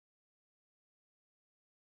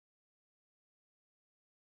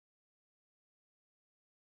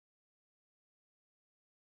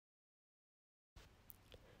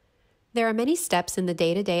There are many steps in the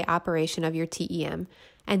day-to-day operation of your TEM,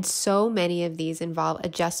 and so many of these involve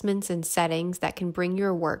adjustments and settings that can bring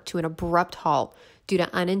your work to an abrupt halt due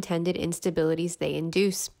to unintended instabilities they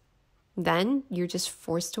induce. Then you're just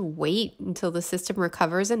forced to wait until the system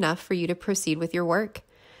recovers enough for you to proceed with your work.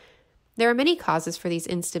 There are many causes for these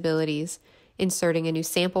instabilities: inserting a new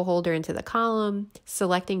sample holder into the column,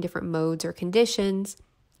 selecting different modes or conditions,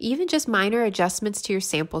 even just minor adjustments to your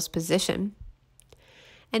sample's position.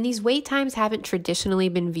 And these wait times haven't traditionally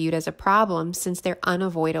been viewed as a problem since they're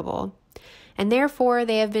unavoidable, and therefore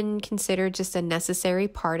they have been considered just a necessary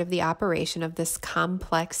part of the operation of this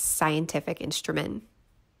complex scientific instrument.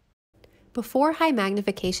 Before high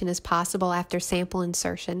magnification is possible after sample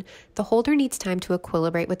insertion, the holder needs time to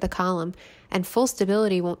equilibrate with the column, and full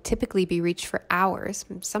stability won't typically be reached for hours,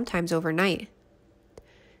 sometimes overnight.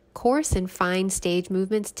 Coarse and fine stage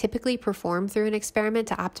movements typically performed through an experiment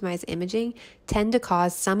to optimize imaging tend to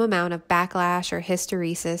cause some amount of backlash or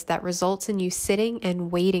hysteresis that results in you sitting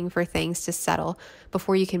and waiting for things to settle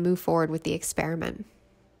before you can move forward with the experiment.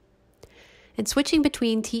 And switching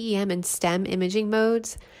between TEM and STEM imaging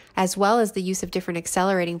modes, as well as the use of different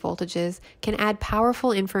accelerating voltages, can add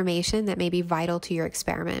powerful information that may be vital to your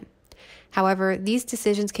experiment. However, these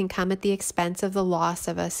decisions can come at the expense of the loss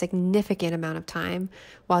of a significant amount of time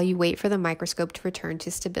while you wait for the microscope to return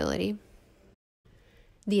to stability.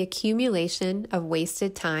 The accumulation of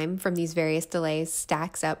wasted time from these various delays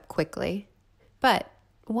stacks up quickly. But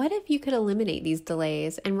what if you could eliminate these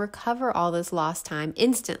delays and recover all this lost time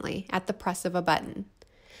instantly at the press of a button?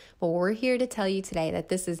 Well, we're here to tell you today that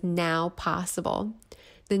this is now possible.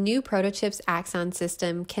 The new Protochip's AXON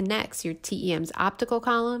system connects your TEM's optical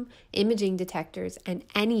column, imaging detectors, and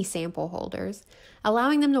any sample holders,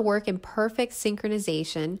 allowing them to work in perfect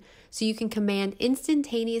synchronization so you can command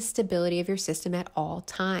instantaneous stability of your system at all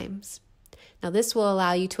times. Now, this will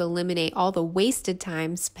allow you to eliminate all the wasted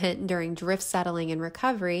time spent during drift settling and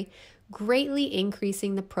recovery, greatly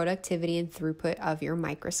increasing the productivity and throughput of your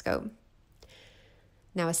microscope.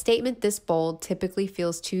 Now, a statement this bold typically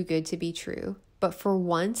feels too good to be true, but for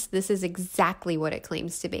once, this is exactly what it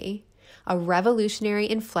claims to be: a revolutionary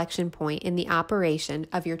inflection point in the operation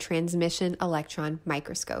of your transmission electron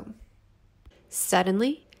microscope.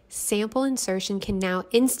 Suddenly, sample insertion can now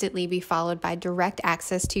instantly be followed by direct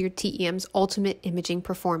access to your TEM's ultimate imaging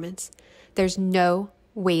performance. There's no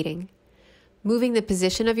waiting. Moving the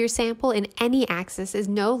position of your sample in any axis is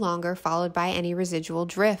no longer followed by any residual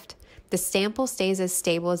drift. The sample stays as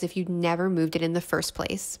stable as if you'd never moved it in the first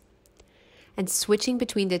place. And switching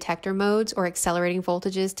between detector modes or accelerating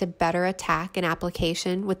voltages to better attack an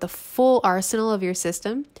application with the full arsenal of your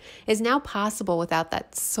system is now possible without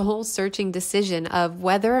that soul-searching decision of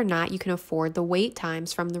whether or not you can afford the wait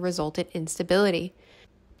times from the resultant instability.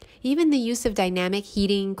 Even the use of dynamic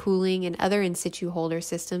heating, cooling, and other in-situ holder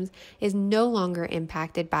systems is no longer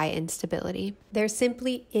impacted by instability. There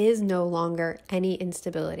simply is no longer any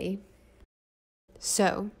instability.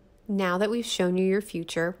 So, now that we've shown you your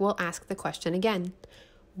future, we'll ask the question again.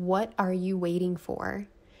 What are you waiting for?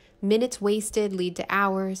 Minutes wasted lead to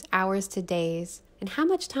hours, hours to days. And how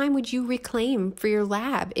much time would you reclaim for your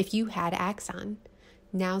lab if you had AXON?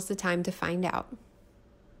 Now's the time to find out.